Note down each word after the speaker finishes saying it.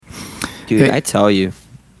Dude, I tell you,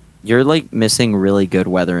 you're like missing really good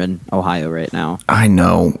weather in Ohio right now. I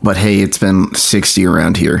know, but hey, it's been 60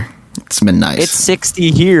 around here. It's been nice. It's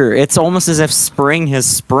 60 here. It's almost as if spring has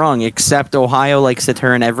sprung, except Ohio likes to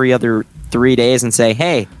turn every other 3 days and say,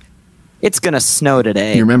 hey, it's going to snow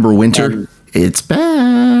today. You remember winter? And it's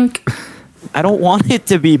back. I don't want it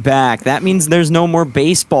to be back. That means there's no more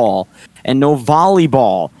baseball and no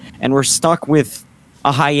volleyball, and we're stuck with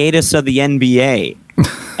a hiatus of the NBA.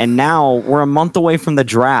 And now we're a month away from the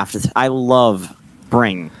draft. I love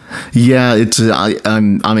spring. Yeah, it's.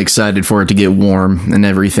 I'm excited for it to get warm and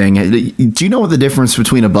everything. Do you know what the difference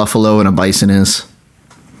between a buffalo and a bison is?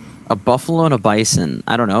 A buffalo and a bison.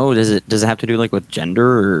 I don't know. Does it have to do like with gender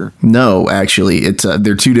or? No, actually, it's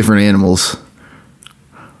they're two different animals.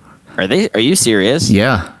 Are they? Are you serious?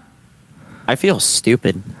 Yeah. I feel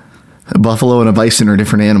stupid. A buffalo and a bison are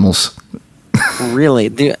different animals.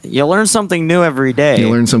 Really? You learn something new every day. You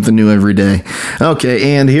learn something new every day.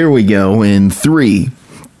 Okay, and here we go in 3,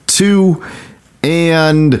 2,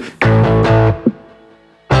 and...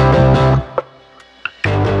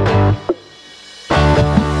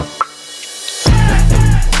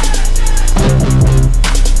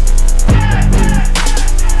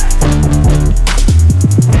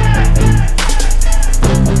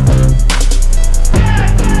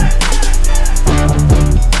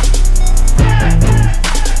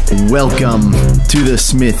 Welcome to the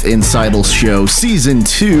Smith and Seidel Show, Season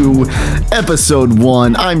 2, Episode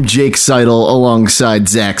 1. I'm Jake Seidel alongside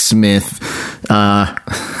Zach Smith.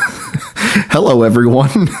 Hello,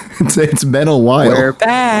 everyone. It's been a while. We're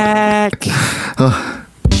back.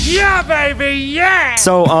 Yeah, baby, yeah!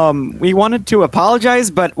 So, we wanted to apologize,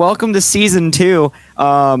 but welcome to Season 2.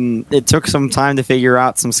 It took some time to figure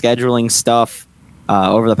out some scheduling stuff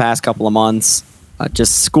over the past couple of months.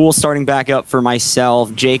 Just school starting back up for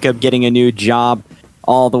myself, Jacob getting a new job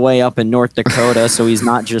all the way up in North Dakota, so he's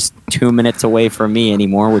not just 2 minutes away from me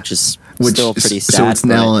anymore, which is still pretty sad. So it's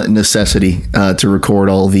now a necessity to record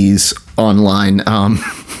all these online,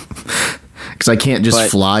 because I can't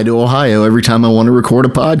just fly to Ohio every time I want to record a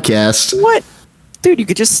podcast. What? Dude, you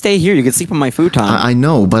could just stay here. You could sleep on my futon. I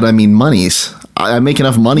know, but I mean monies. I make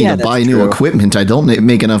enough money to buy new equipment. I don't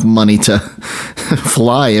make enough money to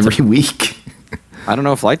fly every week. I don't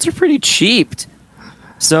know. Flights are pretty cheap.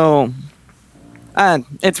 So,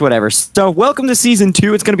 it's whatever. So, welcome to Season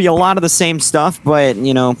 2. It's going to be a lot of the same stuff, but,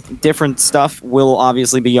 different stuff will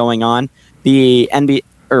obviously be going on. The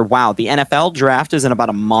NFL draft is in about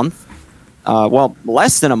a month.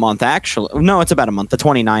 Less than a month, actually. No, it's about a month, the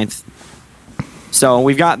 29th. So,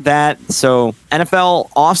 we've got that. So,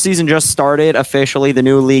 NFL offseason just started officially, the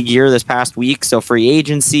new league year this past week. So, free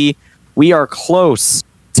agency. We are close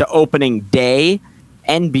to opening day.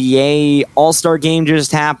 NBA All-Star game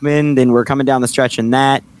just happened, and we're coming down the stretch in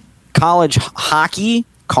that. College hockey.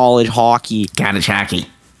 They're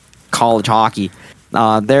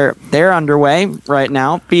underway right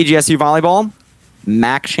now. BGSU volleyball,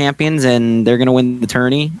 MAC champions, and they're going to win the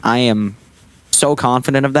tourney. I am so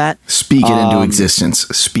confident of that. Speak it into existence.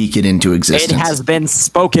 It has been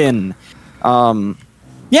spoken. So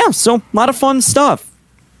a lot of fun stuff.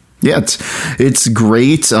 Yeah, it's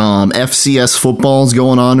great. FCS football's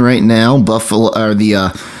going on right now.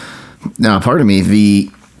 The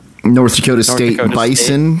North Dakota State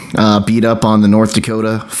Bison beat up on the North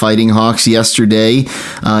Dakota Fighting Hawks yesterday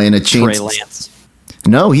in a chance. Trey Lance.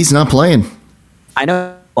 No, he's not playing. I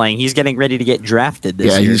know he's playing. He's getting ready to get drafted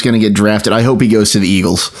this year. Yeah, he's going to get drafted. I hope he goes to the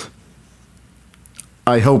Eagles.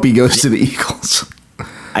 I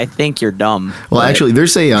think you're dumb. Well, actually,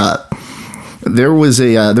 there's a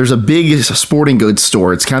big sporting goods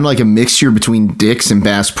store. It's kind of like a mixture between Dick's and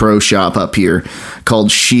Bass Pro Shop up here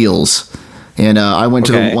called Scheels. And I went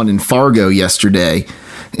to the one in Fargo yesterday,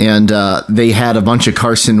 and they had a bunch of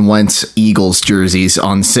Carson Wentz Eagles jerseys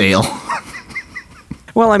on sale.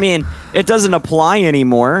 Well, I mean, it doesn't apply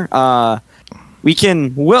anymore. We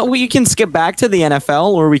can skip back to the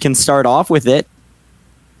NFL, or we can start off with it.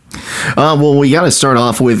 We got to start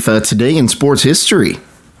off with today in sports history.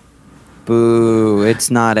 Boo,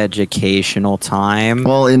 it's not educational time.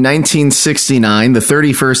 Well, in 1969, the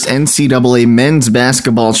 31st NCAA Men's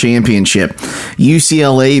Basketball Championship,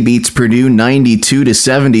 UCLA beats Purdue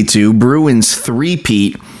 92-72, Bruins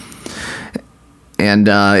three-peat, and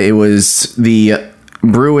it was the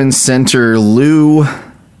Bruins center Lou...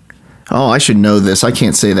 Oh, I should know this. I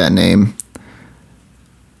can't say that name.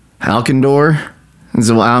 Alcindor?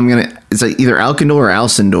 So it's either Alcindor or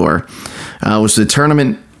Alcindor. Was the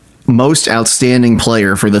tournament most outstanding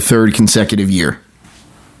player for the third consecutive year.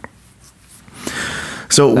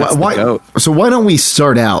 So why don't we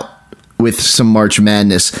start out with some March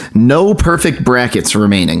Madness. No perfect brackets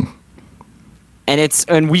remaining.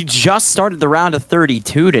 And we just started the round of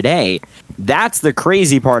 32 today. That's the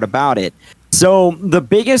crazy part about it. So the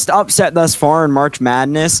biggest upset thus far in March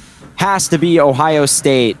Madness has to be Ohio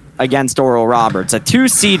State against Oral Roberts, a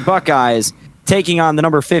 2-seed Buckeyes taking on the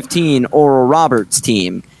number 15 Oral Roberts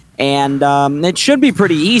team. And it should be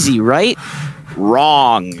pretty easy, right?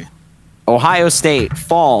 Wrong. Ohio State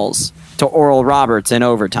falls to Oral Roberts in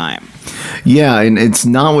overtime. Yeah, and it's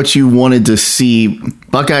not what you wanted to see.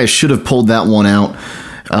 Buckeyes should have pulled that one out.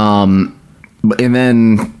 And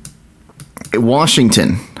then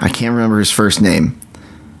Washington, I can't remember his first name.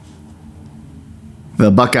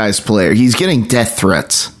 The Buckeyes player, he's getting death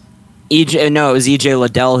threats. It was EJ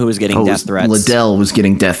Liddell who was getting death threats. Liddell was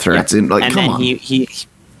getting death threats. Yep. And come then on.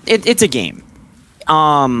 It's a game.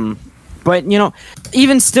 But,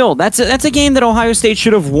 even still, that's a game that Ohio State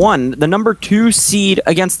should have won. The number 2 seed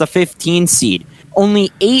against the 15 seed.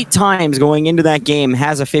 Only 8 times going into that game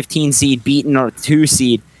has a 15 seed beaten a 2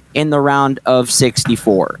 seed in the round of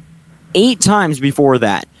 64. 8 times before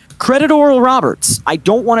that. Credit Oral Roberts. I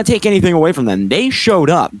don't want to take anything away from them. They showed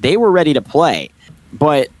up. They were ready to play.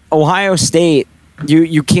 But Ohio State,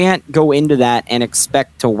 you can't go into that and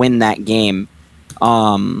expect to win that game.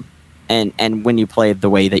 And when you play the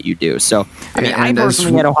way that you do. So, I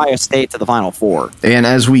personally had Ohio State to the Final Four. And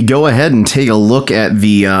as we go ahead and take a look at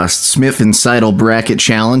the Smith and Seidel bracket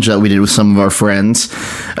challenge that we did with some of our friends,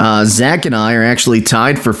 Zach and I are actually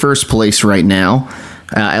tied for first place right now.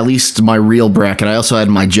 At least my real bracket. I also had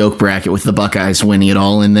my joke bracket with the Buckeyes winning it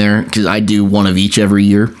all in there, because I do one of each every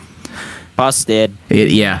year. Busted.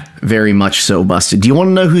 Yeah, very much so busted. Do you want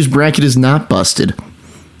to know whose bracket is not busted?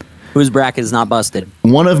 Whose bracket is not busted?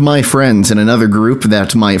 One of my friends in another group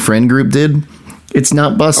that my friend group did, it's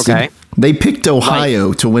not busted. Okay. They picked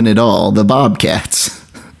Ohio to win it all, the Bobcats.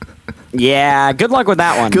 Yeah, good luck with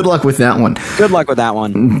that one. Good luck with that one. Good luck with that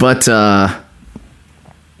one. But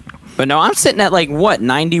no, I'm sitting at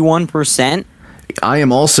 91%? I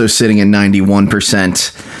am also sitting at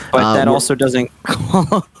 91%. But that also doesn't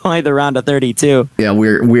qualify the round of 32. Yeah,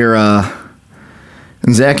 we're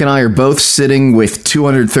Zach and I are both sitting with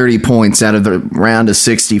 230 points out of the round of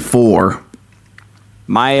 64.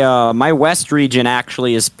 My West region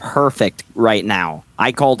actually is perfect right now.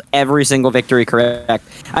 I called every single victory correct.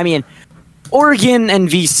 Oregon and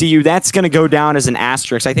VCU, that's going to go down as an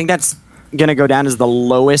asterisk. I think that's going to go down as the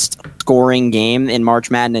lowest scoring game in March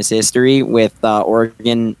Madness history, with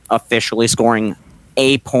Oregon officially scoring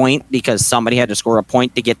a point because somebody had to score a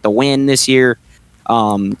point to get the win this year.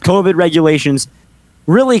 COVID regulations.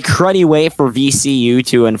 Really cruddy way for VCU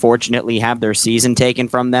to unfortunately have their season taken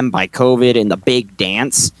from them by COVID in the big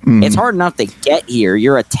dance. Mm. It's hard enough to get here.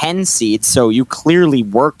 You're a 10 seed, so you clearly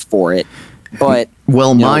worked for it. But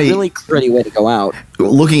really cruddy way to go out.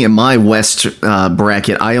 Looking at my West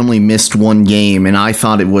bracket, I only missed one game, and I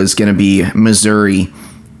thought it was going to be Missouri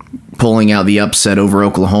pulling out the upset over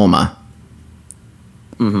Oklahoma.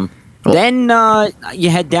 Mm-hmm. Well, then you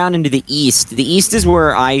head down into the East. The East is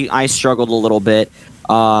where I struggled a little bit.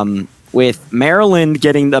 With Maryland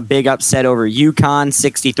getting the big upset over UConn,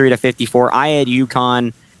 63-54. I had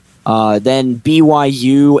UConn, then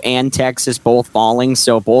BYU and Texas both falling,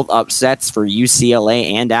 so both upsets for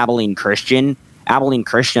UCLA and Abilene Christian. Abilene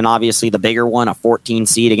Christian, obviously the bigger one, a 14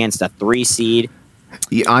 seed against a 3 seed.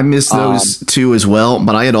 Yeah, I missed those two as well,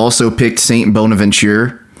 but I had also picked St.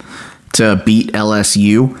 Bonaventure to beat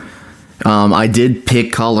LSU. I did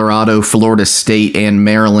pick Colorado, Florida State, and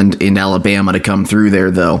Maryland and Alabama to come through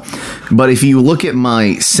there, though. But if you look at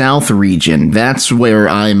my South region, that's where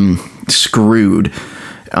I'm screwed.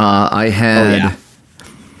 I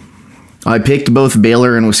picked both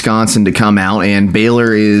Baylor and Wisconsin to come out, and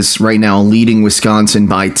Baylor is right now leading Wisconsin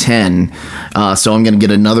by 10. So I'm going to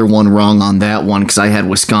get another one wrong on that one because I had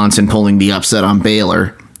Wisconsin pulling the upset on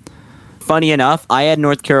Baylor. Funny enough, I had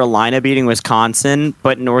North Carolina beating Wisconsin,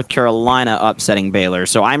 but North Carolina upsetting Baylor.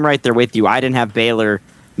 So I'm right there with you. I didn't have Baylor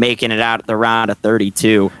making it out at the round of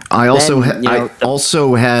 32. I also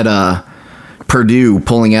had Purdue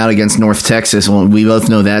pulling out against North Texas. Well, we both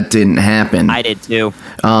know that didn't happen. I did too.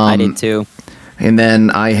 And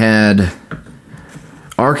then I had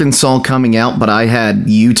Arkansas coming out, but I had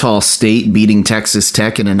Utah State beating Texas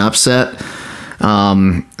Tech in an upset.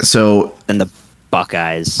 And the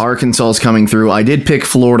Buckeyes. Arkansas is coming through. I did pick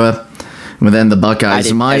Florida, but then the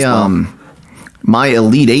Buckeyes. My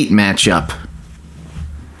Elite Eight matchup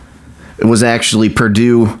was actually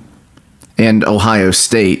Purdue and Ohio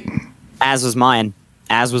State. As was mine.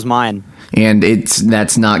 And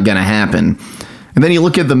that's not going to happen. And then you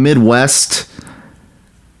look at the Midwest.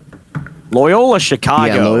 Loyola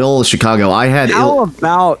Chicago. Yeah, Loyola Chicago. I had How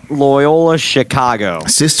about Loyola Chicago?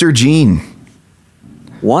 Sister Jean.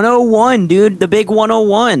 101, dude. The big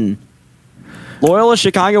 101. Loyola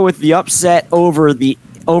Chicago with the upset over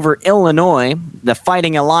Illinois, the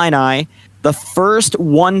Fighting Illini. The first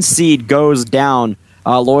 1 seed goes down.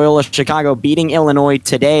 Loyola Chicago beating Illinois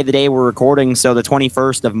today, the day we're recording, so the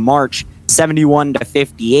 21st of March,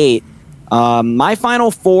 71-58. My Final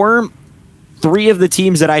Four, 3 of the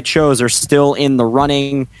teams that I chose are still in the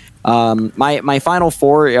running. My Final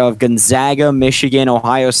Four of Gonzaga, Michigan,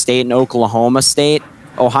 Ohio State, and Oklahoma State.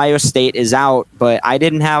 Ohio State is out, but I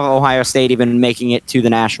didn't have Ohio State even making it to the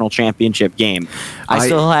national championship game. I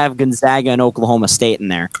still have Gonzaga and Oklahoma State in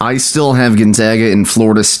there. I still have Gonzaga and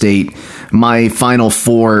Florida State. My Final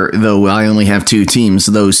Four, though, I only have 2 teams.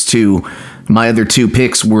 Those 2. My other 2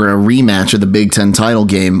 picks were a rematch of the Big Ten title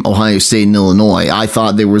game, Ohio State and Illinois. I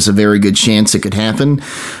thought there was a very good chance it could happen,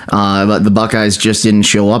 but the Buckeyes just didn't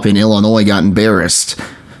show up, and Illinois got embarrassed.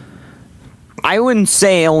 I wouldn't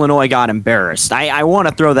say Illinois got embarrassed. I want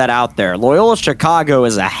to throw that out there. Loyola Chicago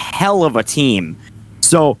is a hell of a team.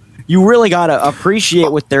 So you really got to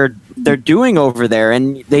appreciate what they're doing over there.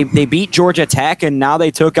 And they beat Georgia Tech, and now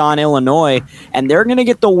they took on Illinois. And they're going to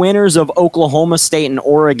get the winners of Oklahoma State and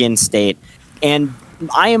Oregon State. And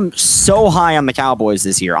I am so high on the Cowboys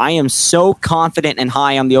this year. I am so confident and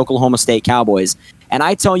high on the Oklahoma State Cowboys. And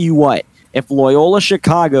I tell you what, if Loyola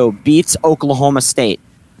Chicago beats Oklahoma State,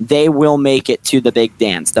 they will make it to the big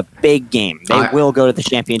dance, the big game. They will go to the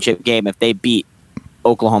championship game if they beat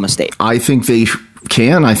Oklahoma State. I think they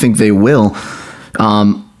can. I think they will.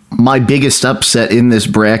 My biggest upset in this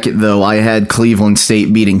bracket, though, I had Cleveland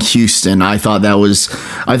State beating Houston. I thought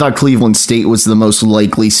Cleveland State was the most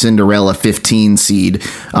likely Cinderella 15 seed.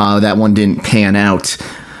 That one didn't pan out.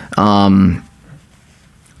 I'm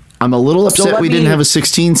a little upset we didn't have a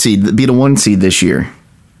 16 seed that beat a 1 seed this year.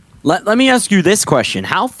 Let me ask you this question.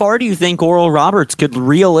 How far do you think Oral Roberts could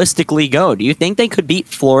realistically go? Do you think they could beat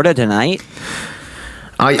Florida tonight?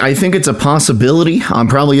 I think it's a possibility. I'm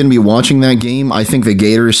probably going to be watching that game. I think the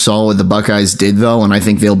Gators saw what the Buckeyes did, though, and I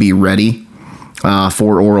think they'll be ready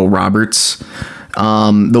for Oral Roberts.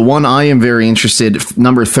 The one I am very interested,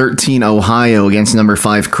 number 13, Ohio against number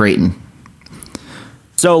 5, Creighton.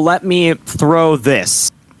 So let me throw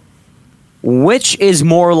this. Which is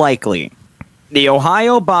more likely? The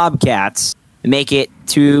Ohio Bobcats make it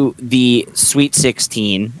to the Sweet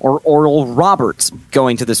 16, or Oral Roberts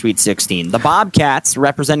going to the Sweet 16. The Bobcats,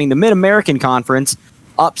 representing the Mid-American Conference,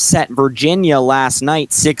 upset Virginia last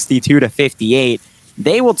night 62-58.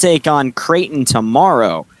 They will take on Creighton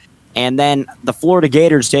tomorrow. And then the Florida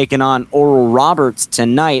Gators taking on Oral Roberts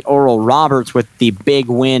tonight. Oral Roberts with the big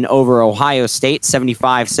win over Ohio State,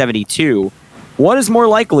 75-72. What is more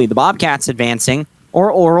likely, the Bobcats advancing or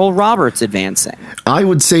Oral Roberts advancing? I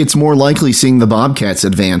would say it's more likely seeing the Bobcats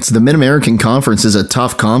advance. The Mid-American Conference is a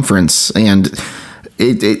tough conference, and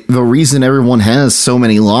the reason everyone has so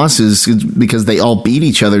many losses is because they all beat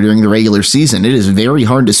each other during the regular season. It is very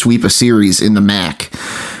hard to sweep a series in the MAC.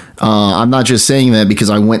 I'm not just saying that because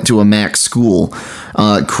I went to a MAC school.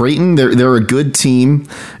 Creighton, they're a good team.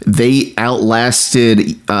 They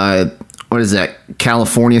outlasted,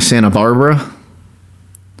 California, Santa Barbara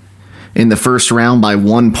in the first round by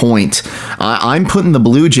 1 point. I'm putting the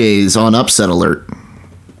Blue Jays on upset alert.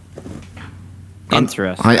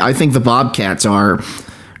 Interesting. I think the Bobcats are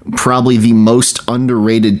probably the most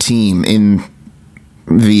underrated team in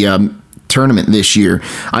the tournament this year.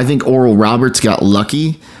 I think Oral Roberts got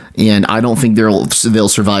lucky, and I don't think they'll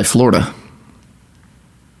survive Florida.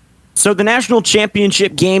 So the national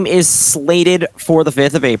championship game is slated for the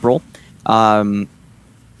 5th of April.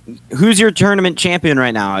 Who's your tournament champion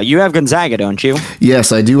right now? You have Gonzaga, don't you?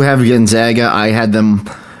 Yes, I do have Gonzaga. I had them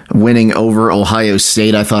winning over Ohio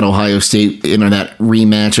State. I thought Ohio State, that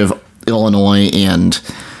rematch of Illinois and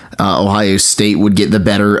Ohio State would get the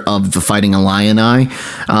better of the Fighting Illini.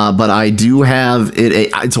 But I do have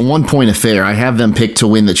it. It's a 1-point affair. I have them picked to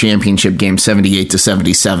win the championship game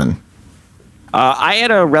 78-77. I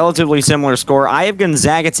had a relatively similar score. I have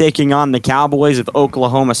Gonzaga taking on the Cowboys of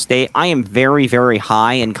Oklahoma State. I am very, very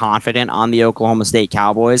high and confident on the Oklahoma State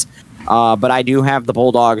Cowboys, but I do have the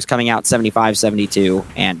Bulldogs coming out 75-72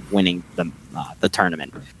 and winning the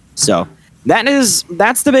tournament. So that's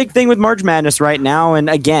the big thing with March Madness right now. And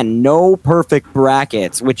again, no perfect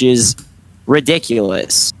brackets, which is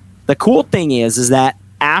ridiculous. The cool thing is that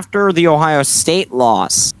after the Ohio State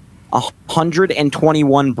loss,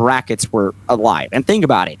 121 brackets were alive. And think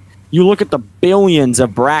about it. You look at the billions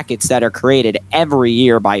of brackets that are created every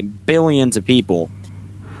year by billions of people.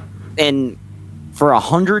 And for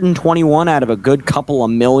 121 out of a good couple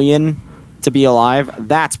of million, to be alive,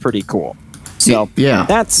 that's pretty cool. So yeah,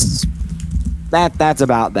 that's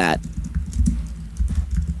about that.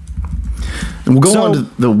 And we'll go on to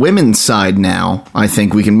the women's side now. I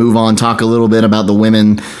think we can move on, talk a little bit about the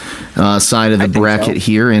women side of the bracket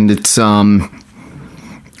here, and it's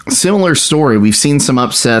similar story. We've seen some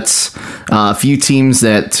upsets, a few teams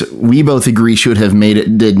that we both agree should have made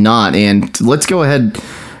it did not, and let's go ahead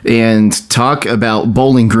and talk about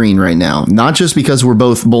Bowling Green right now. Not just because we're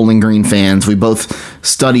both Bowling Green fans, we both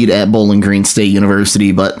studied at Bowling Green State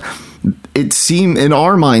University, but it seemed, in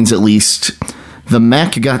our minds at least, the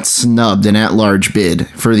MAC got snubbed in at-large bid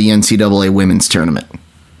for the NCAA women's tournament.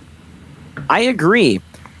 I agree.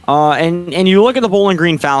 And you look at the Bowling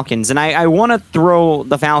Green Falcons, and I want to throw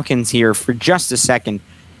the Falcons here for just a second.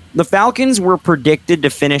 The Falcons were predicted to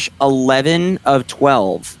finish 11 of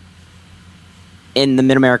 12 in the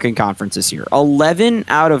Mid-American Conference this year. 11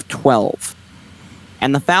 out of 12.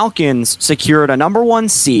 And the Falcons secured a number 1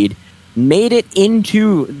 seed, made it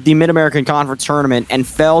into the Mid-American Conference tournament, and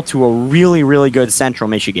fell to a really, really good Central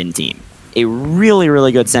Michigan team. A really,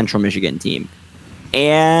 really good Central Michigan team.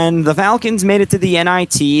 And the Falcons made it to the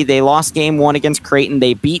NIT. They lost game 1 against Creighton.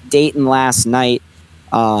 They beat Dayton last night.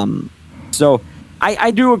 So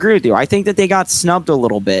I do agree with you. I think that they got snubbed a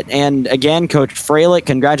little bit. And again, Coach Freilich,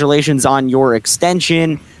 congratulations on your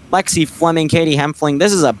extension. Lexi Fleming, Katie Hempfling,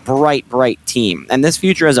 this is a bright, bright team. And this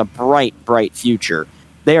future is a bright, bright future.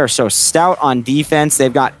 They are so stout on defense.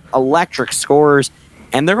 They've got electric scorers,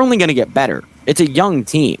 and they're only going to get better. It's a young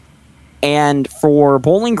team. And for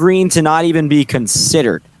Bowling Green to not even be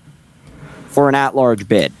considered for an at-large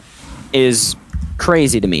bid is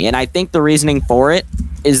crazy to me. And I think the reasoning for it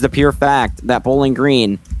is the pure fact that Bowling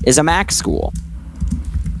Green is a MAC school.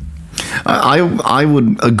 I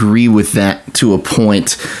would agree with that to a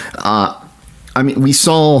point. I mean, we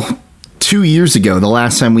saw 2 years ago, the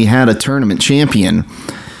last time we had a tournament champion,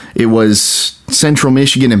 it was Central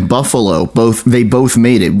Michigan and Buffalo. They both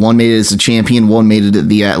made it. One made it as a champion, one made it as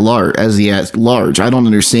the at-large. I don't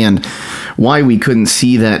understand why we couldn't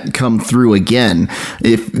see that come through again.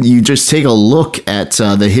 If you just take a look at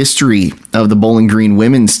the history of the Bowling Green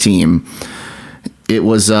women's team, it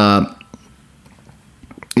was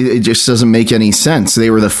it just doesn't make any sense. They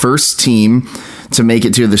were the first team to make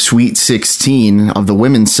it to the Sweet 16 of the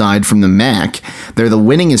women's side from the MAC. They're the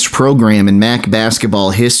winningest program in MAC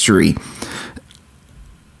basketball history.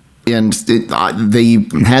 And they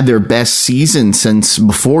had their best season since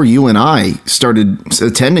before you and I started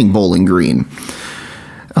attending Bowling Green.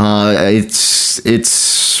 It's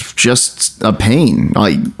just a pain.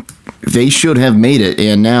 They should have made it,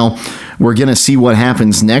 and now we're going to see what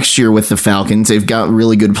happens next year with the Falcons. They've got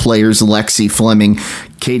really good players. Lexi Fleming,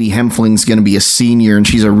 Katie Hempfling's going to be a senior, and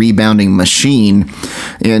she's a rebounding machine.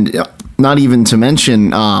 And not even to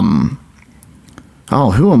mention, who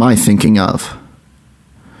am I thinking of?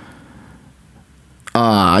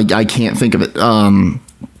 I can't think of it.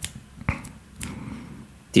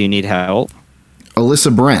 Do you need help?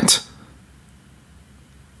 Alyssa Brent.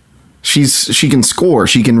 She can score.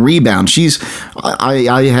 She can rebound.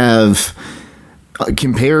 I have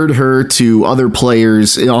compared her to other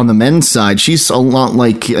players on the men's side. She's a lot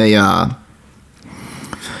like a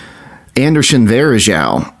Anderson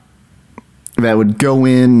Varejao that would go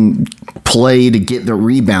in, play to get the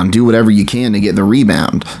rebound, do whatever you can to get the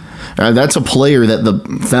rebound. That's a player that the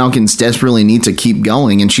Falcons desperately need to keep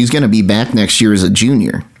going, and she's going to be back next year as a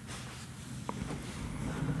junior.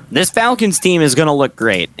 This Falcons team is going to look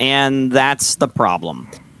great, and that's the problem.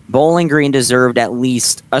 Bowling Green deserved at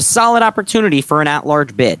least a solid opportunity for an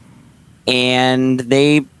at-large bid, and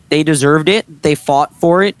they deserved it. They fought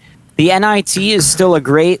for it. The NIT is still a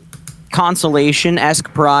great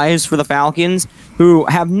consolation-esque prize for the Falcons, who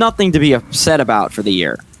have nothing to be upset about for the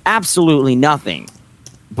year. Absolutely nothing.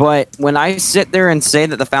 But when I sit there and say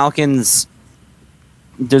that the Falcons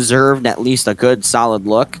deserved at least a good, solid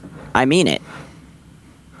look, I mean it.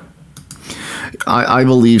 I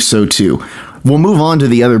believe so too. We'll move on to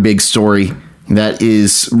the other big story that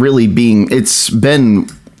is really it's been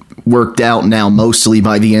worked out now mostly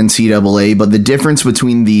by the NCAA, but the difference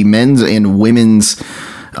between the men's and women's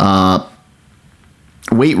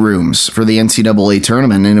weight rooms for the NCAA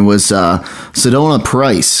tournament, and it was Sedona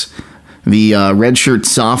Price, the redshirt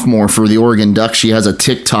sophomore for the Oregon Ducks. She has a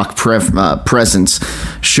TikTok presence,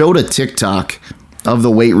 showed a TikTok of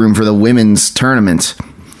the weight room for the women's tournament.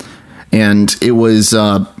 And it was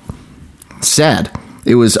sad.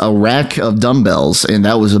 It was a rack of dumbbells, and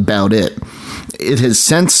that was about it. It has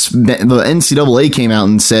since the NCAA came out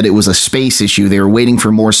and said it was a space issue. They were waiting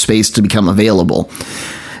for more space to become available,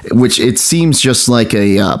 which it seems just like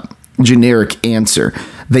a generic answer.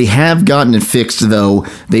 They have gotten it fixed, though.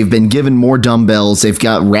 They've been given more dumbbells. They've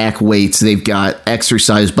got rack weights. They've got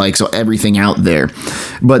exercise bikes, so everything out there.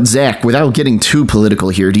 But, Zach, without getting too political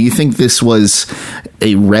here, do you think this was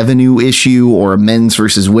a revenue issue or a men's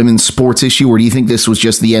versus women's sports issue, or do you think this was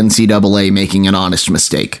just the NCAA making an honest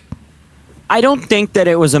mistake? I don't think that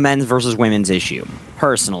it was a men's versus women's issue,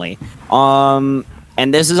 personally.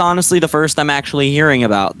 And this is honestly the first I'm actually hearing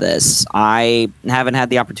about this. I haven't had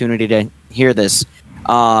the opportunity to hear this.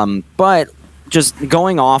 But just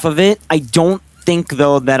going off of it, I don't think,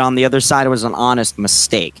 though, that on the other side it was an honest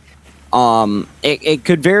mistake. It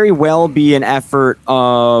could very well be an effort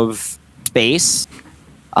of space.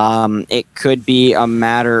 It could be a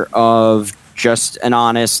matter of just an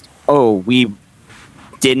honest, we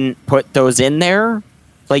didn't put those in there.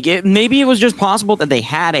 Like, maybe it was just possible that they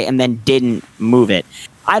had it and then didn't move it.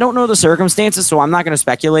 I don't know the circumstances, so I'm not going to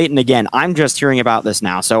speculate. And again, I'm just hearing about this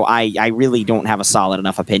now, so I really don't have a solid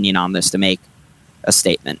enough opinion on this to make a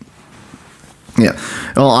statement. Yeah.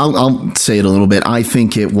 Well, I'll say it a little bit. I don't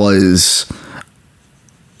think it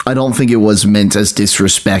was meant as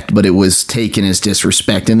disrespect, but it was taken as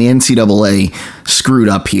disrespect. And the NCAA screwed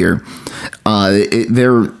up here.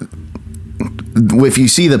 If you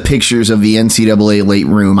see the pictures of the NCAA late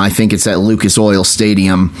room, I think it's at Lucas Oil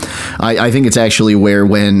Stadium. I think it's actually where,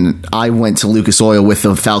 when I went to Lucas Oil with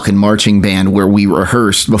the Falcon Marching Band, where we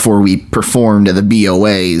rehearsed before we performed at the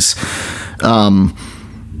BOAs.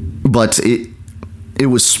 But it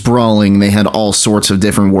was sprawling. They had all sorts of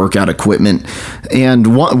different workout equipment.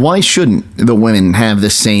 And why shouldn't the women have the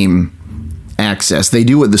same access? They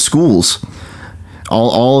do at the schools.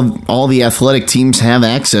 All the athletic teams have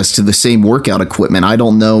access to the same workout equipment. I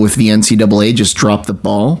don't know if the NCAA just dropped the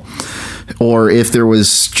ball, or if there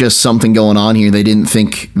was just something going on here. They didn't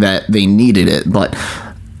think that they needed it. But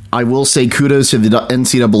I will say kudos to the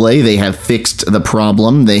NCAA. They have fixed the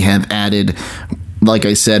problem. They have added, like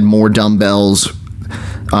I said, more dumbbells,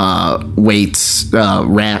 weights,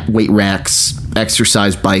 weight racks,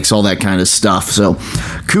 exercise bikes, all that kind of stuff. So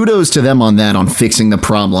kudos to them on that, on fixing the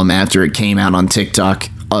problem after it came out on TikTok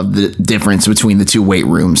of the difference between the two weight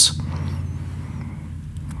rooms.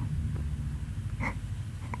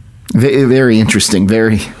 Very interesting.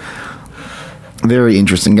 Very, very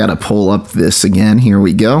interesting. Got to pull up this again. Here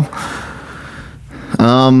we go.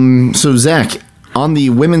 So Zach, on the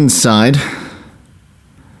women's side,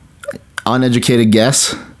 uneducated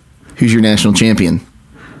guess, who's your national champion?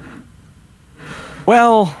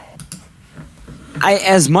 Well,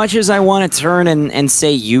 as much as I want to turn and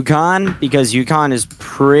say UConn, because UConn is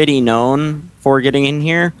pretty known for getting in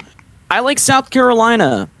here, I like South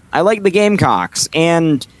Carolina. I like the Gamecocks.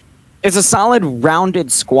 And it's a solid,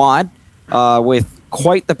 rounded squad with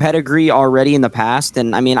quite the pedigree already in the past.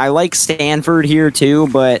 And, I mean, I like Stanford here, too.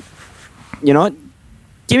 But, you know what?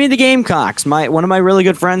 Give me the Gamecocks. One of my really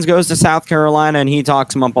good friends goes to South Carolina, and he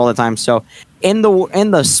talks them up all the time. So, in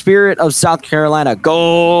the spirit of South Carolina,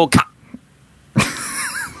 go Cock.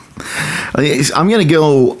 I'm going to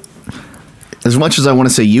go, as much as I want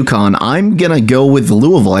to say UConn, I'm going to go with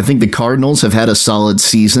Louisville. I think the Cardinals have had a solid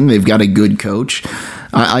season. They've got a good coach.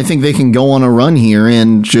 I think they can go on a run here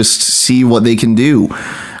and just see what they can do.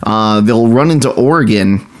 They'll run into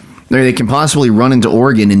Oregon. They can possibly run into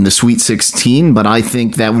Oregon in the Sweet 16, but I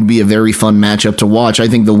think that would be a very fun matchup to watch. I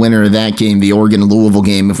think the winner of that game, the Oregon-Louisville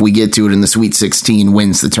game, if we get to it in the Sweet 16,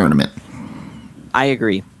 wins the tournament. I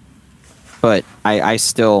agree. But I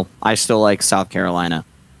still like South Carolina.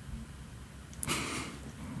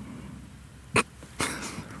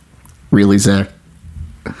 Really, Zach?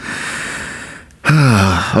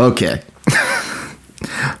 Okay.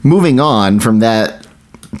 Moving on from that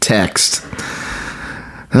text.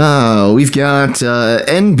 We've got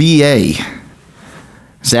NBA.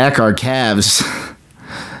 Zach, our Cavs,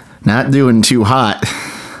 not doing too hot.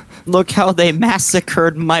 Look how they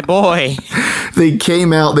massacred my boy. They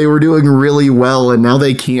came out, they were doing really well, and now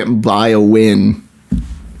they can't buy a win.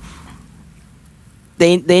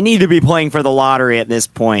 They need to be playing for the lottery at this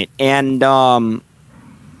point. And,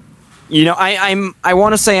 you know, I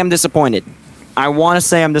want to say I'm disappointed.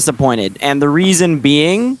 And the reason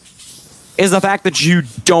being is the fact that you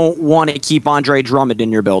don't want to keep Andre Drummond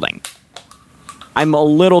in your building. I'm a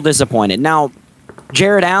little disappointed. Now,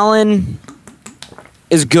 Jared Allen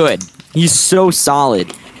is good. He's so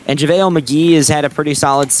solid. And JaVale McGee has had a pretty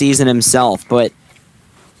solid season himself. But,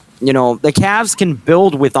 you know, the Cavs can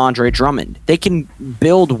build with Andre Drummond. They can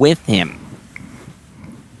build with him.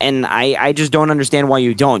 And I just don't understand why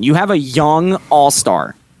you don't. You have a young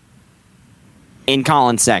all-star in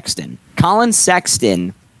Colin Sexton. Colin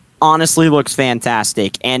Sexton honestly looks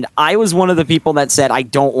fantastic. And I was one of the people that said I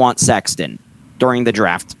don't want Sexton during the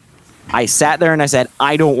draft. I sat there and I said,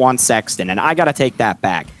 I don't want Sexton, and I got to take that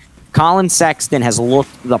back. Colin Sexton has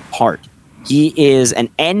looked the part. He is an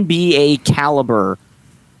NBA caliber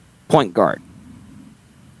point guard.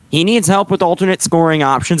 He needs help with alternate scoring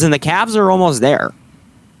options, and the Cavs are almost there.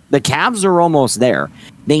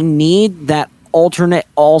 They need that alternate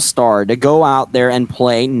all-star to go out there and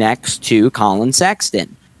play next to Colin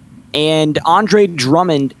Sexton. And Andre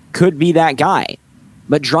Drummond could be that guy.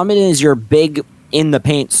 But Drummond is your big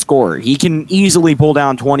in-the-paint scorer. He can easily pull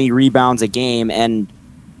down 20 rebounds a game, and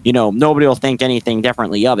nobody will think anything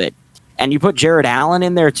differently of it. And you put Jared Allen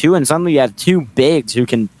in there too, and suddenly you have two bigs who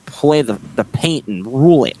can play the paint and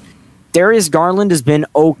rule it. Darius Garland has been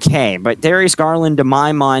okay, but Darius Garland, to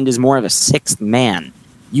my mind, is more of a sixth man.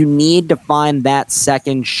 You need to find that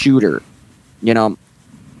second shooter.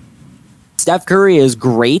 Steph Curry is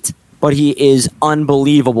great, but he is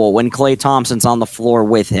unbelievable when Klay Thompson's on the floor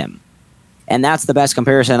with him. And that's the best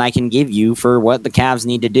comparison I can give you for what the Cavs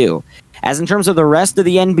need to do. As in terms of the rest of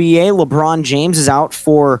the NBA, LeBron James is out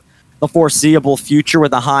for the foreseeable future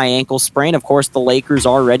with a high ankle sprain. Of course, the Lakers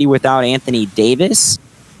are already without Anthony Davis.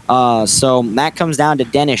 So that comes down to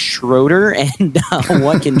Dennis Schroeder and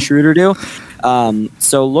what can Schroeder do.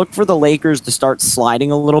 So look for the Lakers to start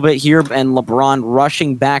sliding a little bit here, and LeBron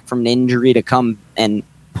rushing back from an injury to come and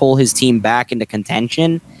pull his team back into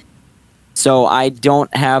contention. So I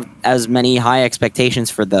don't have as many high expectations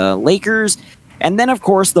for the Lakers. And then, of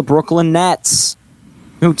course, the Brooklyn Nets,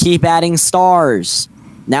 who keep adding stars.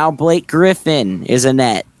 Now Blake Griffin is a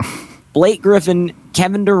net. Blake Griffin,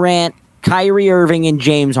 Kevin Durant, Kyrie Irving, and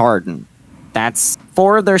James Harden. That's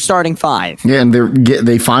 4 of their starting 5. Yeah, and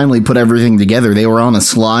they finally put everything together. They were on a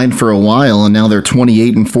slide for a while, and now they're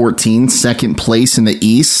 28-14, second place in the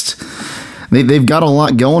East. They've got a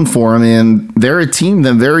lot going for them, and they're a team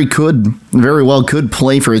that very well could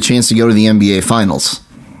play for a chance to go to the NBA Finals.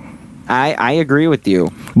 I agree with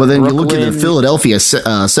you. But then you look at the Philadelphia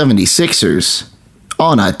 76ers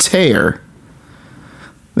on a tear.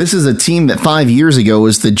 This is a team that 5 years ago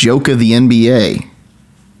was the joke of the NBA.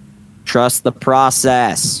 Trust the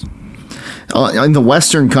process. In the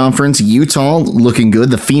Western Conference, Utah looking good.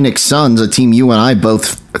 The Phoenix Suns, a team you and I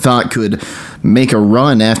both thought could make a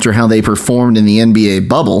run after how they performed in the NBA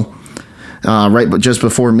bubble, but just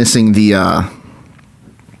before missing the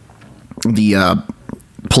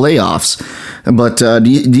playoffs. But do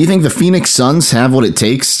you think the Phoenix Suns have what it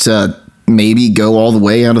takes to maybe go all the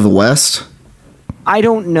way out of the West? I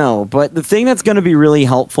don't know, but the thing that's going to be really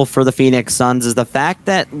helpful for the Phoenix Suns is the fact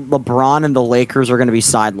that LeBron and the Lakers are going to be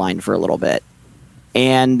sidelined for a little bit.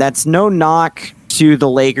 And that's no knock to the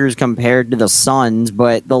Lakers compared to the Suns,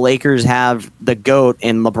 but the Lakers have the GOAT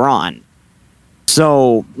in LeBron.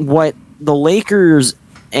 So what the Lakers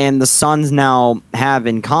and the Suns now have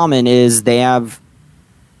in common is they have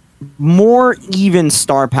more even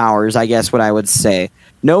star powers, I guess what I would say.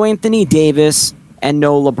 No Anthony Davis and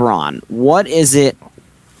no LeBron. What is it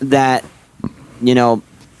that,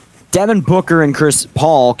 Devin Booker and Chris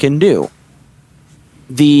Paul can do?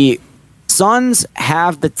 The Suns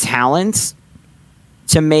have the talent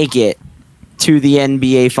to make it to the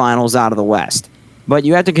NBA Finals out of the West. But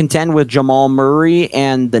you have to contend with Jamal Murray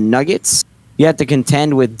and the Nuggets. You have to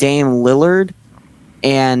contend with Dame Lillard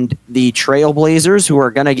and the Trailblazers, who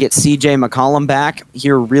are going to get CJ McCollum back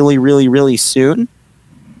here really, really, really soon.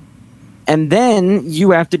 And then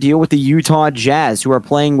you have to deal with the Utah Jazz, who are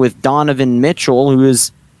playing with Donovan Mitchell, who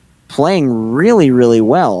is playing really, really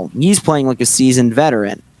well. He's playing like a seasoned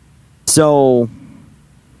veteran. So,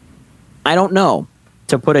 I don't know,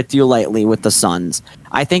 to put it too lightly, with the Suns.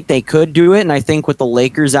 I think they could do it, and I think with the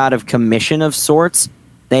Lakers out of commission of sorts,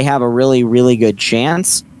 they have a really, really good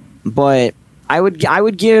chance. But I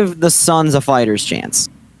would give the Suns a fighter's chance.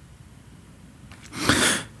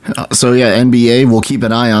 So yeah, NBA, we'll keep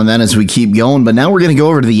an eye on that as we keep going. But now we're going to go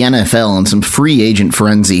over to the NFL and some free agent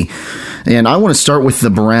frenzy. And I want to start with the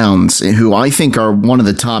Browns, who I think are one of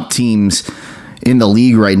the top teams in the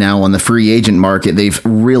league right now on the free agent market. They've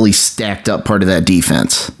really stacked up part of that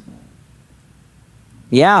defense.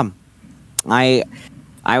 Yeah, I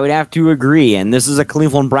would have to agree. And this is a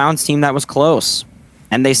Cleveland Browns team that was close,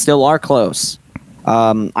 and they still are close.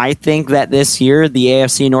 I think that this year the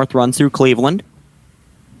AFC North runs through Cleveland.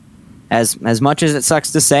 As much as it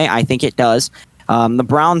sucks to say, I think it does. The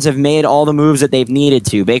Browns have made all the moves that they've needed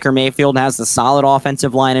to. Baker Mayfield has the solid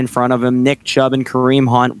offensive line in front of him. Nick Chubb and Kareem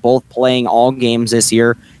Hunt both playing all games this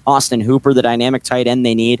year. Austin Hooper, the dynamic tight end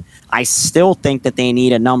they need. I still think that they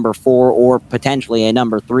need a number 4 or potentially a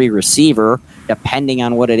number 3 receiver, depending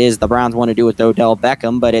on what it is the Browns want to do with Odell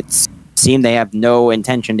Beckham, but it seemed they have no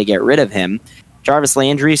intention to get rid of him. Jarvis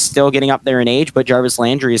Landry is still getting up there in age, but Jarvis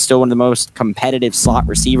Landry is still one of the most competitive slot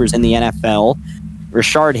receivers in the NFL.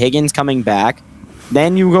 Rashard Higgins coming back.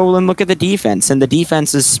 Then you go and look at the defense, and the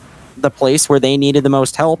defense is the place where they needed the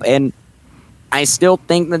most help, and I still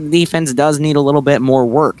think that the defense does need a little bit more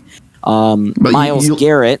work. Myles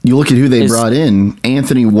Garrett. You look at who they brought in: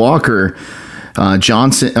 Anthony Walker,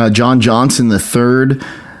 John Johnson the third.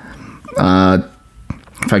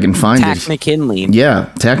 If I can find Takk McKinley. Yeah,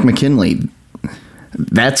 Takk McKinley.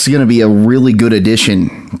 That's going to be a really good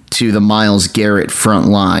addition to the Myles Garrett front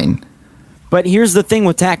line. But here's the thing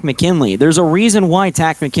with Takk McKinley. There's a reason why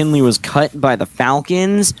Takk McKinley was cut by the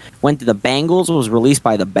Falcons, went to the Bengals, was released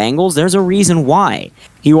by the Bengals. There's a reason why.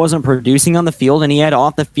 He wasn't producing on the field, and he had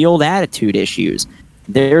off-the-field attitude issues.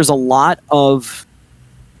 There's a lot of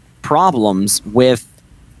problems with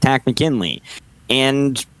Takk McKinley.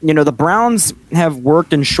 And, the Browns have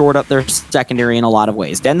worked and shored up their secondary in a lot of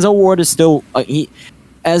ways. Denzel Ward is still,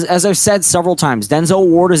 as I've said several times, Denzel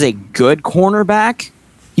Ward is a good cornerback.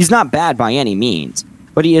 He's not bad by any means,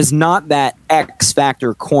 but he is not that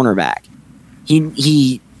X-factor cornerback.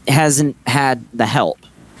 He hasn't had the help,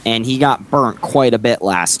 and he got burnt quite a bit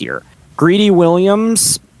last year. Greedy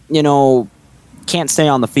Williams, can't stay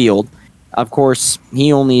on the field. Of course,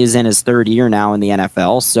 he only is in his 3rd year now in the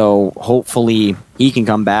NFL, so hopefully he can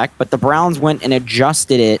come back. But the Browns went and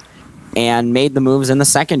adjusted it and made the moves in the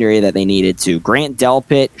secondary that they needed to. Grant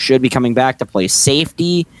Delpit should be coming back to play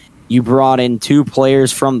safety. You brought in 2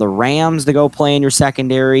 players from the Rams to go play in your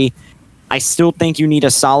secondary. I still think you need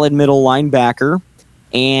a solid middle linebacker.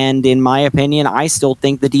 And in my opinion, I still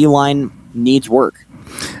think the D-line needs work.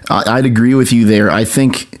 I'd agree with you there. I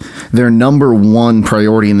think their number 1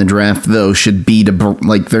 priority in the draft, though, should be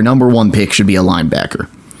their number 1 pick should be a linebacker.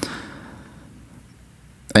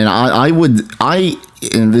 And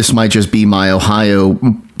and this might just be my Ohio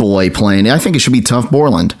boy playing, I think it should be Tuf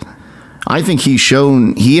Borland. I think he's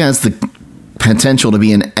shown he has the potential to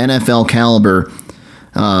be an NFL caliber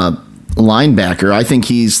linebacker. I think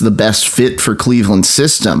he's the best fit for Cleveland's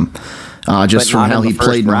system, just from how he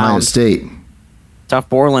played in Ohio State. Tuf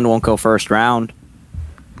Borland won't go first round.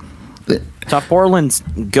 Tuf Borland's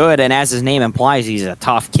good, and as his name implies, he's a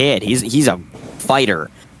tough kid. He's a fighter,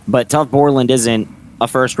 but Tuf Borland isn't a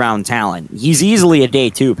first round talent. He's easily a day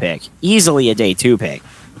 2 pick.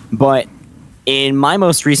 But in my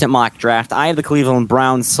most recent mock draft, I have the Cleveland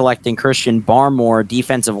Browns selecting Christian Barmore,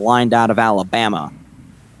 defensive line out of Alabama,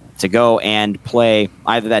 to go and play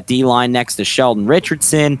either that D-line next to Sheldon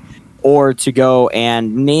Richardson, or to go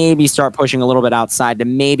and maybe start pushing a little bit outside to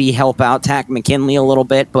maybe help out Takk McKinley a little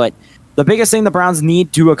bit. But the biggest thing the Browns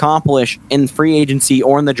need to accomplish in free agency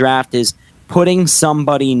or in the draft is putting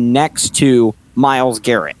somebody next to Myles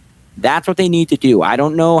Garrett. That's what they need to do. I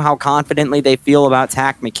don't know how confidently they feel about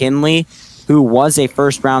Takk McKinley, who was a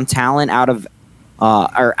first-round talent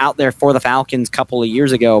out there for the Falcons a couple of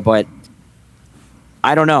years ago, but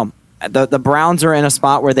I don't know. The Browns are in a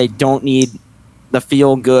spot where they don't need the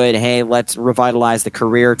feel-good, hey, let's revitalize the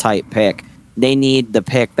career-type pick. They need the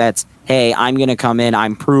pick that's, hey, I'm going to come in,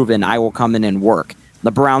 I'm proven, I will come in and work.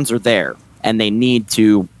 The Browns are there, and they need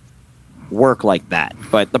to work like that.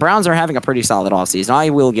 But the Browns are having a pretty solid offseason. I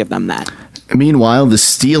will give them that. Meanwhile, the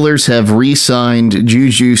Steelers have re-signed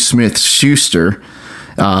Juju Smith-Schuster.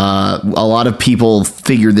 A lot of people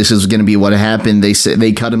figured this is going to be what happened. They said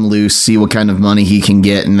they cut him loose, see what kind of money he can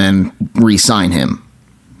get, and then re-sign him.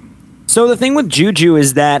 So the thing with Juju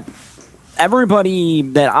is that everybody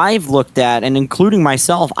that I've looked at, and including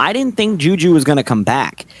myself, I didn't think Juju was going to come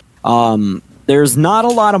back. There's not a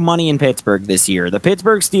lot of money in Pittsburgh this year. The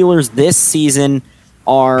Pittsburgh Steelers this season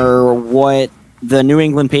are what the New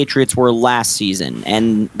England Patriots were last season,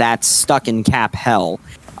 and that's stuck in cap hell.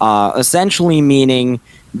 Essentially meaning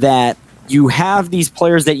that you have these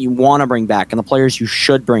players that you want to bring back and the players you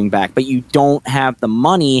should bring back, but you don't have the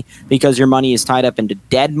money because your money is tied up into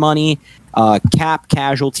dead money, cap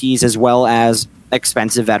casualties, as well as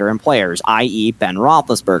expensive veteran players, i.e. Ben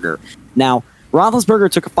Roethlisberger. Now, Roethlisberger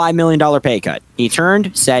took a $5 million pay cut. He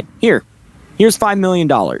turned, said, here's $5 million.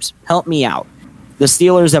 Help me out. The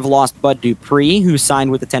Steelers have lost Bud Dupree, who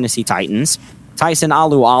signed with the Tennessee Titans. Tyson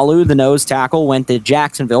Alualu, the nose tackle, went to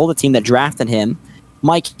Jacksonville, the team that drafted him.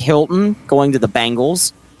 Mike Hilton going to the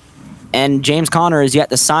Bengals. And James Conner is yet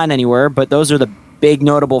to sign anywhere, but those are the big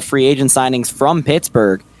notable free agent signings from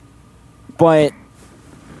Pittsburgh. But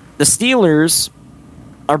the Steelers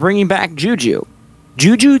are bringing back Juju.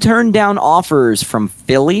 Juju turned down offers from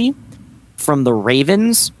Philly, from the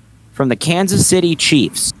Ravens, from the Kansas City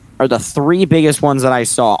Chiefs, are the three biggest ones that I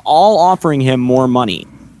saw, all offering him more money.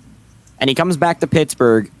 And he comes back to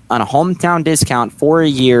Pittsburgh on a hometown discount for a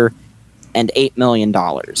year and $8 million.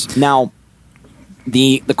 Now,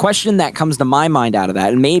 the question that comes to my mind out of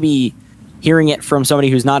that, and maybe hearing it from somebody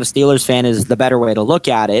who's not a Steelers fan is the better way to look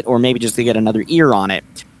at it, or maybe just to get another ear on it.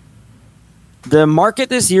 The market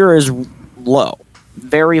this year is low,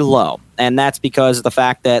 very low, and that's because of the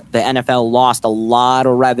fact that the NFL lost a lot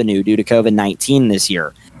of revenue due to COVID-19 this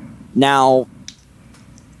year. Now,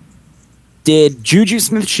 did Juju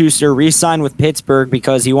Smith-Schuster re-sign with Pittsburgh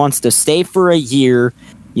because he wants to stay for a year,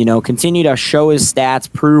 continue to show his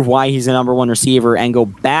stats, prove why he's the number one receiver, and go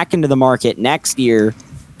back into the market next year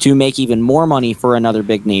to make even more money for another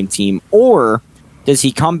big-name team? Or does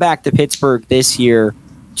he come back to Pittsburgh this year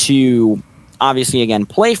to, obviously, again,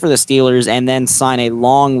 play for the Steelers and then sign a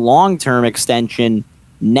long-term extension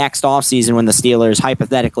next offseason when the Steelers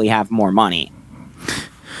hypothetically have more money?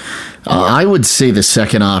 I would say the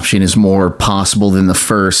second option is more possible than the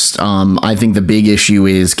first. I think the big issue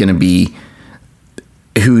is going to be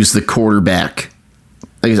who's the quarterback.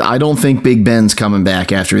 I don't think Big Ben's coming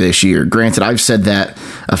back after this year. Granted, I've said that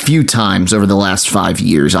a few times over the last 5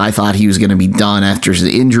 years. I thought he was going to be done after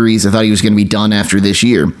the injuries. I thought he was going to be done after this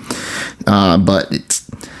year. But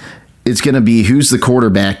it's going to be who's the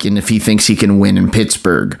quarterback and if he thinks he can win in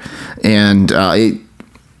Pittsburgh. And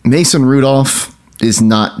Mason Rudolph is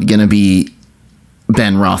not going to be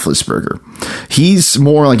Ben Roethlisberger. He's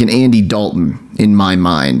more like an Andy Dalton in my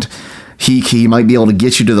mind. He might be able to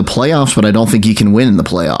get you to the playoffs, but I don't think he can win in the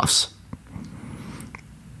playoffs.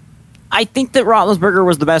 I think that Roethlisberger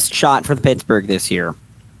was the best shot for Pittsburgh this year.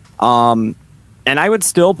 And I would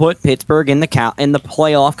still put Pittsburgh in the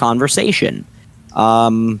playoff conversation.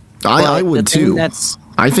 I would too.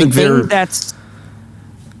 I think that's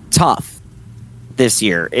tough this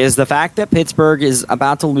year is the fact that Pittsburgh is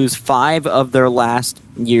about to lose 5 of their last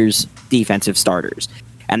year's defensive starters.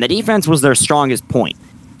 And the defense was their strongest point.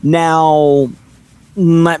 Now,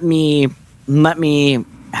 let me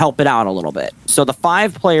help it out a little bit. So the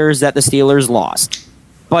 5 players that the Steelers lost.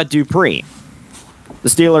 Bud Dupree. The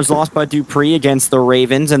Steelers lost Bud Dupree against the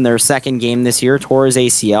Ravens in their second game this year, tore his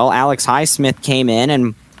ACL. Alex Highsmith came in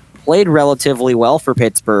and played relatively well for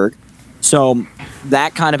Pittsburgh. So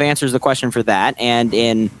that kind of answers the question for that. And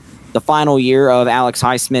in the final year of Alex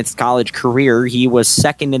Highsmith's college career, he was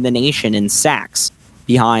second in the nation in sacks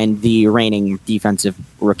behind the reigning defensive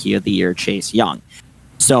rookie of the year, Chase Young.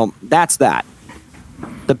 So that's that.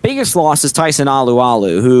 The biggest loss is Tyson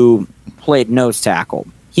Alualu, who played nose tackle.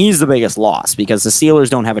 He's the biggest loss because the Steelers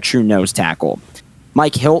don't have a true nose tackle.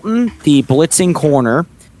 Mike Hilton, the blitzing corner.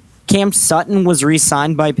 Cam Sutton was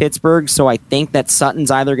re-signed by Pittsburgh, so I think that Sutton's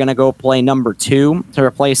either going to go play number 2 to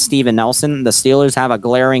replace Steven Nelson. The Steelers have a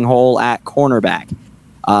glaring hole at cornerback.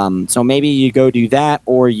 So maybe you go do that,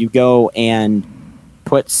 or you go and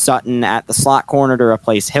put Sutton at the slot corner to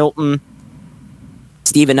replace Hilton.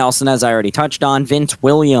 Steven Nelson, as I already touched on. Vince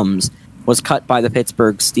Williams was cut by the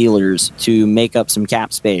Pittsburgh Steelers to make up some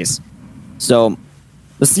cap space. So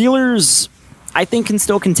the Steelers, I think, can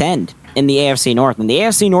still contend in the AFC North. And the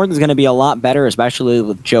AFC North is going to be a lot better, especially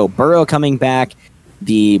with Joe Burrow coming back.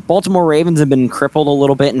 The Baltimore Ravens have been crippled a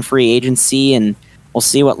little bit in free agency, and we'll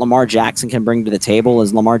see what Lamar Jackson can bring to the table,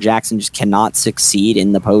 as Lamar Jackson just cannot succeed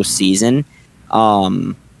in the postseason.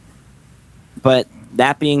 But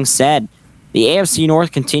that being said, the AFC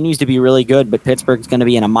North continues to be really good, but Pittsburgh's going to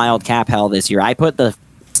be in a mild cap hell this year. I put the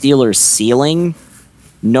Steelers' ceiling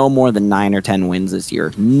no more than 9 or 10 wins this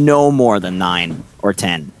year. No more than 9 or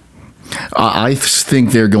 10. I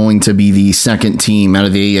think they're going to be the second team out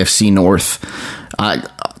of the AFC North.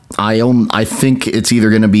 I think it's either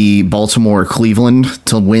going to be Baltimore or Cleveland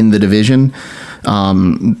to win the division,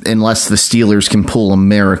 unless the Steelers can pull a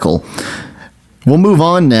miracle. We'll move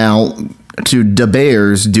on now to the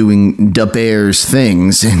Bears doing the Bears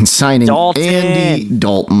things and signing Andy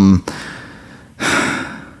Dalton.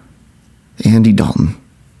 Andy Dalton.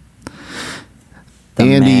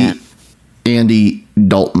 Andy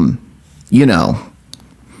Dalton. You know.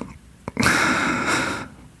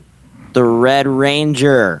 The Red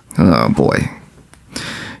Ranger. Oh, boy.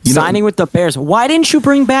 Signing with the Bears. Why didn't you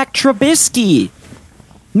bring back Trubisky?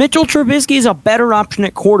 Mitchell Trubisky is a better option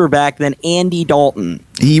at quarterback than Andy Dalton.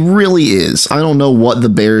 He really is. I don't know what the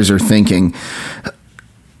Bears are thinking.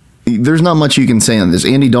 There's not much you can say on this.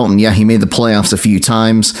 Andy Dalton, yeah, he made the playoffs a few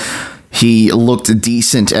times. He looked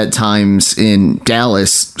decent at times in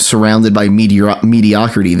Dallas, surrounded by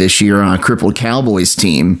mediocrity this year on a crippled Cowboys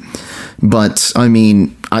team. But I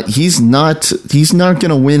mean, he's not going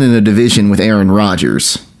to win in a division with Aaron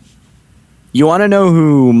Rodgers. You want to know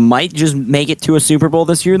who might just make it to a Super Bowl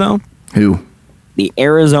this year, though? Who? The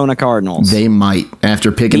Arizona Cardinals. They might,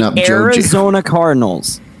 after picking up Joe. The Arizona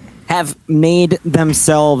Cardinals have made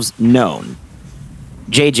themselves known.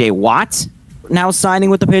 J.J. Watt now signing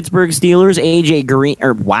with the Pittsburgh Steelers. A.J. Green,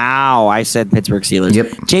 I said Pittsburgh Steelers.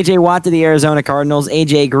 Yep. J.J. Watt to the Arizona Cardinals.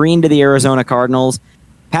 A.J. Green to the Arizona Cardinals.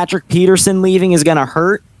 Patrick Peterson leaving is going to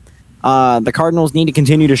hurt. The Cardinals need to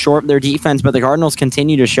continue to shore up their defense, but the Cardinals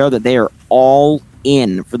continue to show that they are all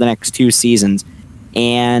in for the next 2 seasons.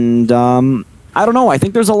 And I don't know. I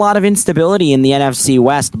think there's a lot of instability in the NFC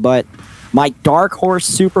West, but my dark horse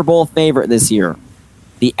Super Bowl favorite this year,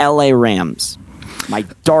 the LA Rams. My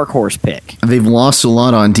dark horse pick. They've lost a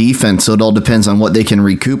lot on defense, so it all depends on what they can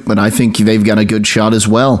recoup, but I think they've got a good shot as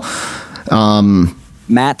well.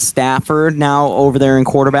 Matt Stafford now over there in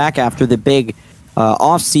quarterback after the big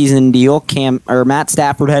offseason deal. Matt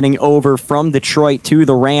Stafford heading over from Detroit to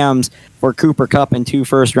the Rams for Cooper Kupp and 2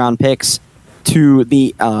 first-round picks to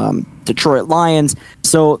the Detroit Lions.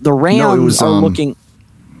 So the Rams are looking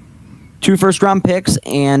 2 first-round picks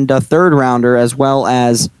and a 3rd-rounder, as well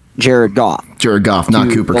as Jared Goff. Jared Goff,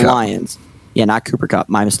 not Cooper Kupp. The Lions. Yeah, not Cooper Kupp.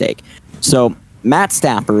 My mistake. So Matt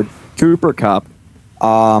Stafford, Cooper Kupp,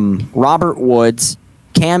 Robert Woods,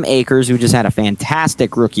 Cam Akers, who just had a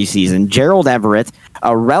fantastic rookie season, Gerald Everett,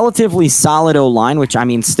 a relatively solid O-line, which, I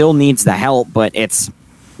mean, still needs the help, but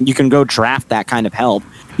you can go draft that kind of help.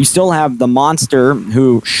 You still have the monster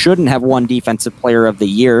who shouldn't have won Defensive Player of the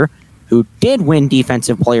Year, who did win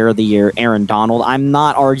Defensive Player of the Year, Aaron Donald. I'm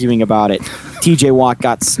not arguing about it. TJ Watt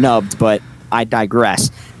got snubbed, but I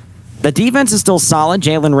digress. The defense is still solid.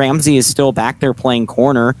 Jalen Ramsey is still back there playing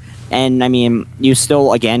corner. And, I mean, you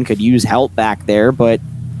still, again, could use help back there. But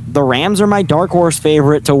the Rams are my dark horse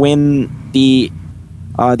favorite to win the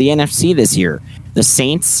NFC this year. The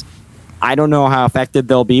Saints, I don't know how effective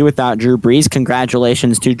they'll be without Drew Brees.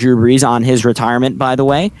 Congratulations to Drew Brees on his retirement, by the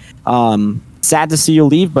way. Sad to see you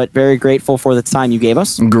leave, but very grateful for the time you gave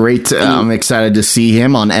us. Great. I'm excited to see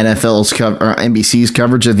him on NBC's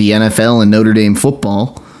coverage of the NFL and Notre Dame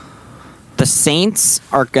football. The Saints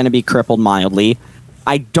are going to be crippled mildly.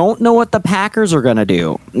 I don't know what the Packers are going to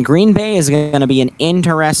do. Green Bay is going to be an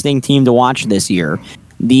interesting team to watch this year.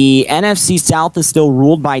 The NFC South is still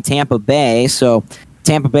ruled by Tampa Bay, so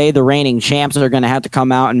Tampa Bay, the reigning champs, are going to have to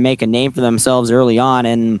come out and make a name for themselves early on,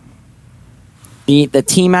 and the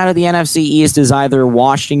team out of the NFC East is either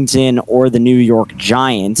Washington or the New York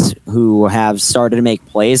Giants, who have started to make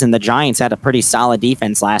plays, and the Giants had a pretty solid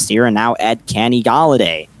defense last year, and now add Kenny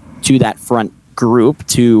Golladay to that front group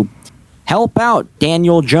to help out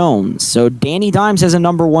Daniel Jones. So Danny Dimes has a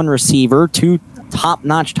number 1 receiver, 2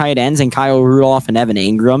 top-notch tight ends, and Kyle Rudolph and Evan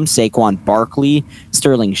Ingram, Saquon Barkley,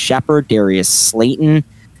 Sterling Shepard, Darius Slayton.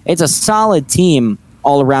 It's a solid team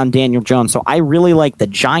all around Daniel Jones. So I really like the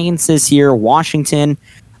Giants this year. Washington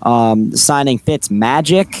signing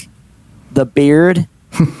Fitzmagic. The Beard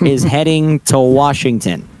is heading to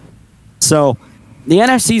Washington. So the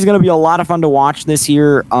NFC is going to be a lot of fun to watch this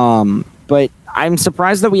year. But I'm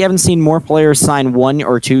surprised that we haven't seen more players sign 1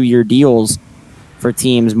 or 2 year deals for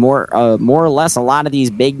teams. More or less, a lot of these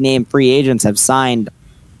big name free agents have signed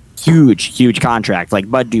huge contracts, like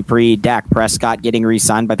Bud Dupree, Dak Prescott getting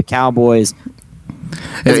re-signed by the Cowboys.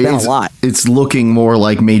 It's been a lot. It's looking more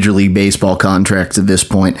like Major League Baseball contracts at this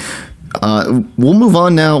point. We'll move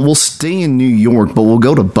on now. We'll stay in New York, but we'll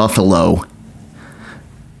go to Buffalo.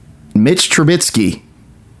 Mitch Trubisky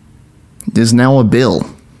is now a Bill.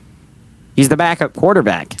 He's the backup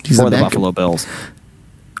quarterback for the Buffalo Bills.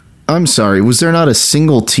 I'm sorry, was there not a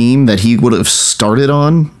single team that he would have started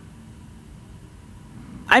on?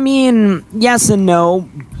 I mean, yes and no,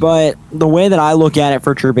 but the way that I look at it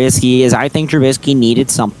for Trubisky is I think Trubisky needed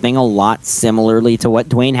something a lot similarly to what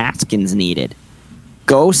Dwayne Haskins needed.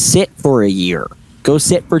 Go sit for a year. Go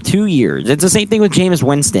sit for 2 years. It's the same thing with Jameis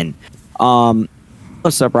Winston. What I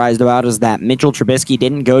was surprised about is that Mitchell Trubisky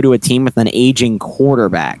didn't go to a team with an aging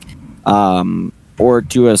quarterback or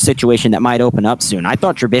to a situation that might open up soon. I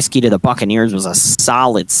thought Trubisky to the Buccaneers was a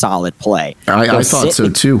solid play. I thought so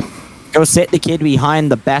too. Go sit the kid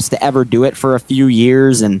behind the best to ever do it for a few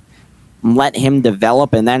years and let him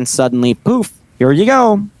develop, and then suddenly, poof, here you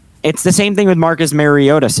go. It's the same thing with Marcus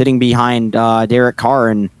Mariota sitting behind Derek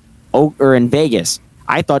Carr in Vegas.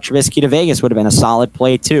 I thought Trubisky to Vegas would have been a solid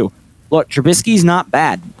play too. Look, Trubisky's not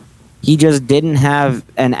bad. He just didn't have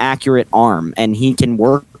an accurate arm, and he can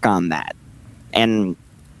work on that. And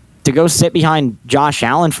to go sit behind Josh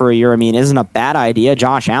Allen for a year, I mean, isn't a bad idea.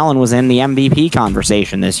 Josh Allen was in the MVP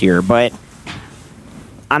conversation this year, but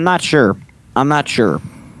I'm not sure.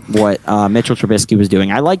 What Mitchell Trubisky was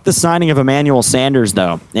doing. I like the signing of Emmanuel Sanders,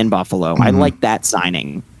 though, in Buffalo. I like that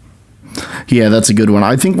signing. Yeah, that's a good one.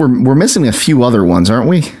 I think we're missing a few other ones, aren't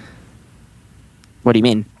we? What do you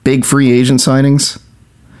mean? Big free agent signings?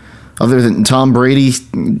 Other than Tom Brady,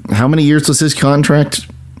 how many years was his contract?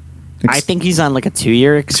 I think he's on like a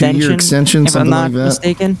 2-year extension. 2-year extension, if I'm not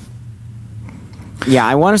mistaken. Yeah,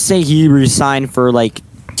 I want to say he resigned for like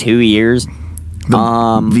 2 years.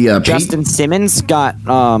 Justin Simmons got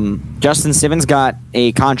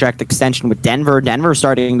a contract extension with Denver. Denver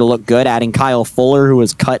starting to look good, adding Kyle Fuller, who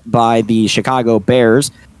was cut by the Chicago Bears.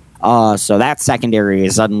 So that secondary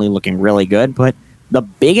is suddenly looking really good. But the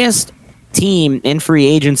biggest team in free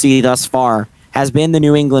agency thus far has been the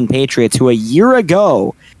New England Patriots, who a year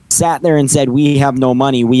ago sat there and said, we have no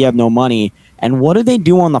money. And what do they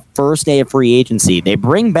do on the first day of free agency? They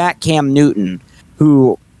bring back Cam Newton,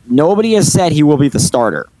 who nobody has said he will be the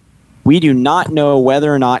starter. We do not know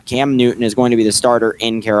whether or not Cam Newton is going to be the starter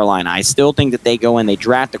in Carolina. I still think that they go and they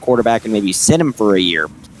draft a quarterback and maybe sit him for a year.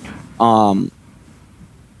 But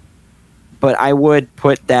I would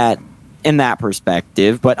put that in that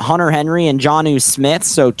perspective. But Hunter Henry and Jonnu Smith,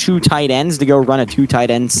 so 2 tight ends to go run a 2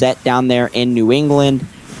 tight end set down there in New England.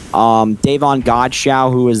 Davon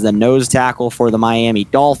Godchaux, who is the nose tackle for the Miami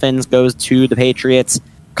Dolphins, goes to the Patriots.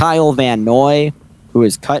 Kyle Van Noy, who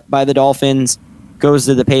is cut by the Dolphins, goes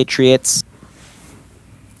to the Patriots.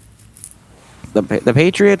 The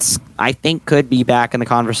Patriots, I think, could be back in the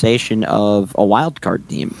conversation of a wild card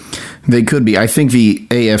team. They could be. I think the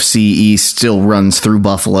AFC East still runs through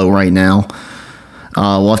Buffalo right now.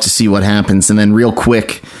 We'll have to see what happens. And then real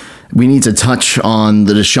quick, we need to touch on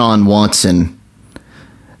the Deshaun Watson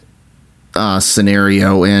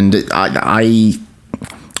scenario. And I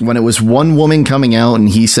when it was one woman coming out and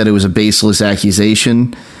he said it was a baseless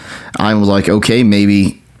accusation, I was like, okay,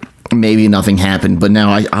 maybe nothing happened. But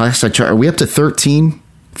now are we up to 13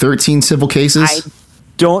 civil cases? I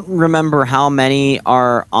don't remember how many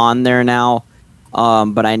are on there now,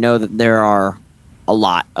 but I know that there are a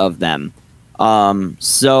lot of them.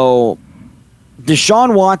 So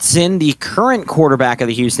Deshaun Watson, the current quarterback of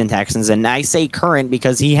the Houston Texans, and I say current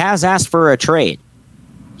because he has asked for a trade.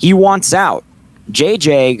 He wants out.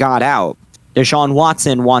 JJ got out. Deshaun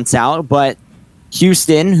Watson wants out, but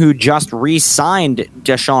Houston, who just re-signed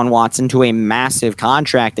Deshaun Watson to a massive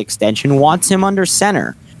contract extension, wants him under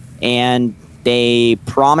center. And they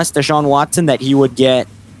promised Deshaun Watson that he would get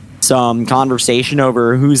some conversation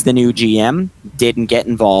over who's the new GM. Didn't get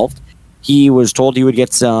involved. He was told he would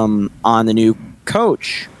get some on the new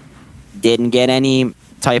coach. Didn't get any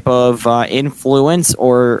type of influence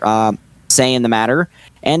or say in the matter.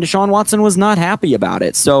 And Deshaun Watson was not happy about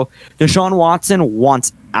it. So Deshaun Watson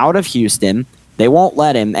wants out of Houston. They won't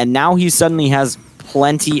let him. And now he suddenly has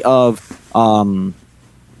plenty of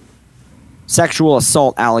sexual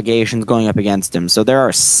assault allegations going up against him. So there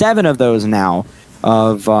are 7 of those now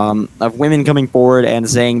of women coming forward and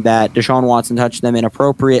saying that Deshaun Watson touched them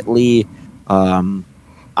inappropriately. We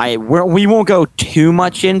won't go too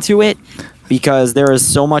much into it because there is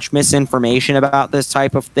so much misinformation about this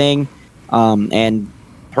type of thing. And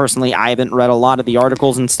personally, I haven't read a lot of the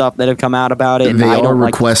articles and stuff that have come out about it. They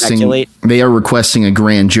are requesting a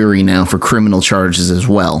grand jury now for criminal charges as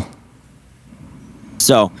well.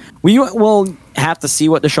 So we will have to see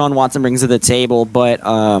what Deshaun Watson brings to the table, but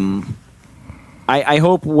I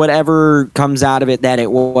hope whatever comes out of it that it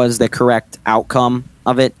was the correct outcome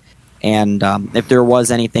of it, and if there was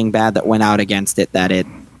anything bad that went out against it, that it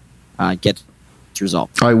gets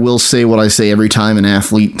resolved. I will say what I say every time an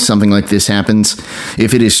athlete, something like this happens.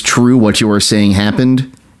 If it is true what you are saying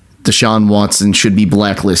happened, Deshaun Watson should be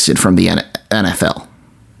blacklisted from the NFL.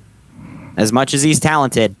 As much as he's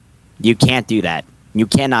talented, you can't do that. You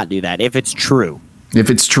cannot do that if it's true.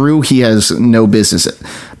 If it's true, he has no business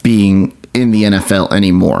being in the NFL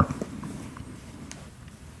anymore.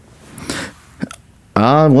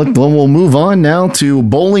 We'll move on now to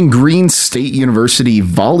Bowling Green State University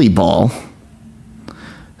volleyball.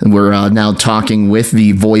 And we're now talking with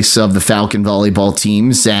the voice of the Falcon volleyball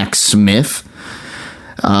team, Zach Smith.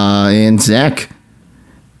 And Zach,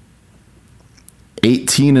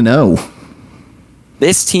 18-0.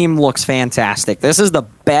 This team looks fantastic. This is the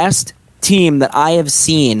best team that I have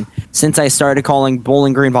seen since I started calling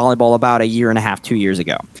Bowling Green volleyball about 1.5 years, 2 years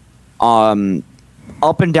ago.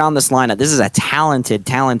 Up and down this lineup, this is a talented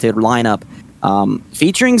lineup.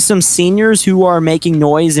 Featuring some seniors who are making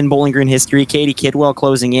noise in Bowling Green history. Katie Kidwell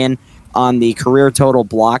closing in. on the career total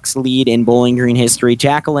blocks lead in Bowling Green history.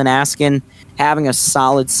 Jacqueline Askin having a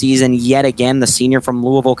solid season yet again, the senior from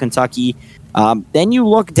Louisville, Kentucky. Then you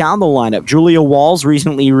look down the lineup. Julia Walls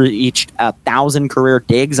recently reached 1,000 career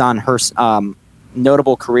digs on her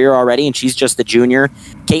notable career already, and she's just a junior.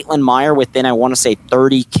 Caitlin Meyer within, I want to say,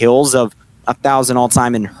 30 kills of 1,000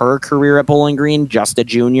 all-time in her career at Bowling Green, just a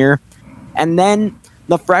junior. And then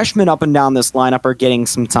the freshmen up and down this lineup are getting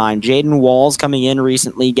some time. Jaden Walls coming in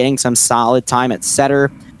recently, getting some solid time at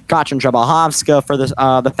setter. Katrin Trabahovska for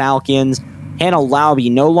the Falcons. Hannah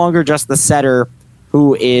Lauby, no longer just the setter,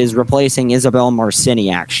 who is replacing Isabel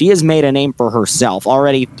Marciniak. She has made a name for herself.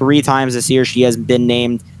 Already 3 times this year, she has been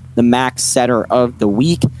named the Max Setter of the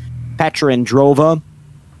Week. Petra Androva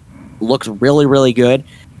looks really, really good.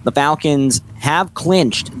 The Falcons have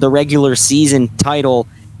clinched the regular season title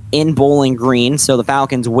in Bowling Green, so the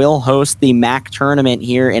Falcons will host the MAC tournament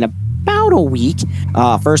here in about a week.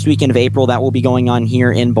 First weekend of April, that will be going on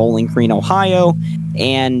here in Bowling Green, Ohio.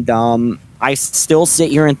 And I still sit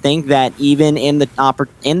here and think that even in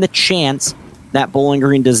the chance that Bowling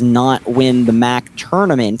Green does not win the MAC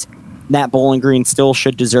tournament, that Bowling Green still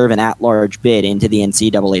should deserve an at-large bid into the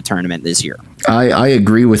NCAA tournament this year. I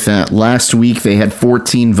agree with that. Last week, they had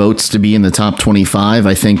 14 votes to be in the top 25.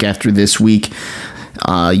 I think after this week,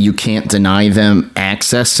 you can't deny them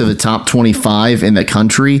access to the top 25 in the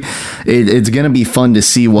country. It's going to be fun to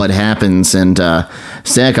see what happens. And,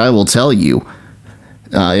 Zach, I will tell you,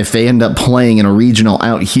 if they end up playing in a regional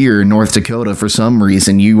out here in North Dakota for some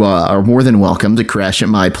reason, you are more than welcome to crash at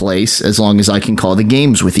my place as long as I can call the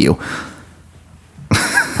games with you.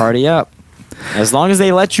 Party up. As long as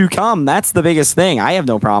they let you come, that's the biggest thing. I have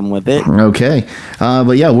no problem with it. Okay.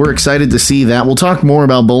 But yeah, we're excited to see that. We'll talk more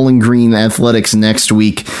about Bowling Green athletics next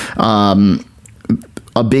week. A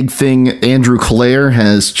big thing, Andrew Clare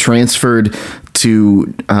has transferred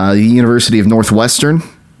to the University of Northwestern.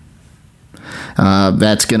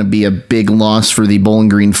 That's going to be a big loss for the Bowling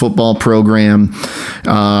Green football program.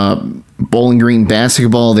 Bowling Green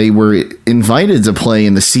basketball, they were invited to play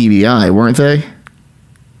in the CBI, weren't they?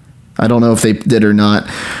 I don't know if they did or not.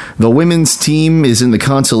 The women's team is in the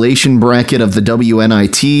consolation bracket of the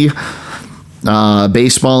WNIT.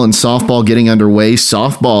 Baseball and softball getting underway.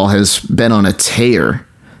 Softball has been on a tear,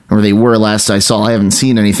 or they were last I saw. I haven't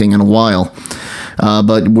seen anything in a while.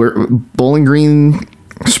 But Bowling Green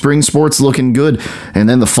spring sports looking good. And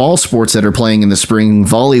then the fall sports that are playing in the spring,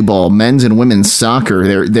 volleyball, men's and women's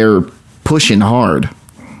soccer, they're pushing hard.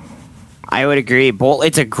 I would agree.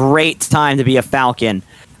 It's a great time to be a Falcon.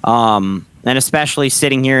 And especially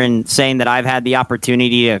sitting here and saying that I've had the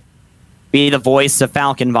opportunity to be the voice of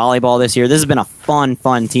Falcon volleyball this year. This has been a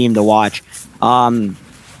fun team to watch.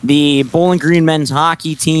 The Bowling Green men's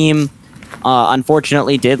hockey team,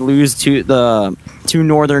 unfortunately, did lose to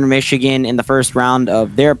Northern Michigan in the first round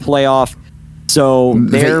of their playoff. So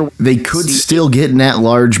they could still get an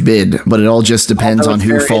at-large bid, but it all just depends on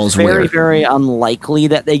who falls where. It's very, very unlikely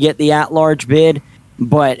that they get the at-large bid,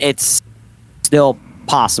 but it's still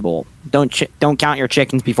possible. Don't count your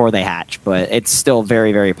chickens before they hatch, but it's still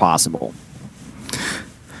very, very possible.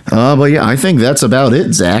 But yeah, I think that's about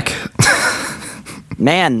it, Zach.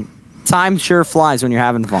 Man, time sure flies when you're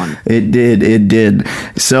having fun. It did.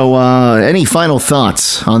 So, any final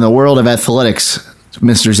thoughts on the world of athletics,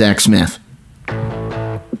 Mr. Zach Smith?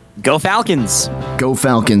 Go Falcons! Go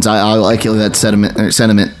Falcons. I like that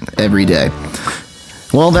sentiment every day.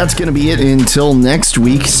 Well, that's going to be it until next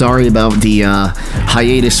week. Sorry about the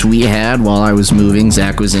hiatus we had while I was moving.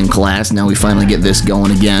 Zach was in class. Now we finally get this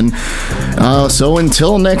going again. So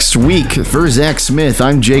until next week, for Zach Smith,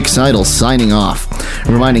 I'm Jake Seidel signing off,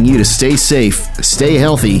 reminding you to stay safe, stay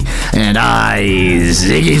healthy, and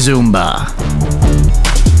Ziggy Zumba.